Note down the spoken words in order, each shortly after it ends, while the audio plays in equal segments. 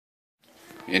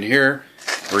in here,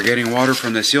 we're getting water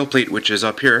from the seal plate, which is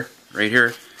up here, right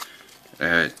here.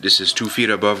 This is 2 feet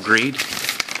above grade.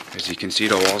 As you can see,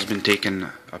 the wall's been taken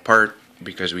apart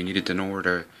because we needed to know where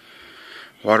the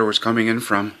water was coming in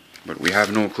from, but we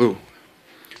have no clue.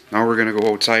 Now we're gonna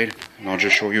go outside, and I'll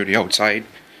just show you the outside.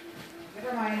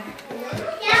 Never mind.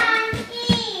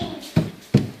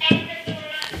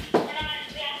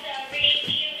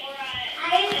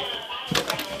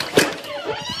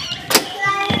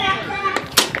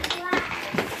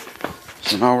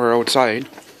 So now we're outside.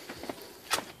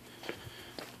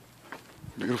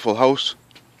 Beautiful house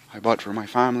I bought for my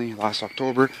family last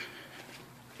October.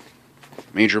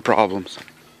 Major problems.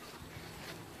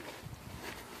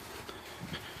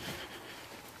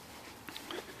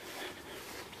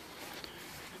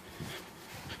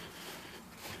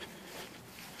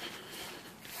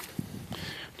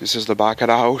 This is the back of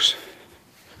the house.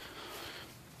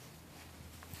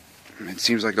 It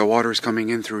seems like the water is coming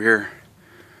in through here.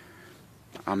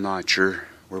 I'm not sure.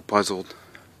 We're puzzled.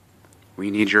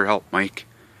 We need your help, Mike.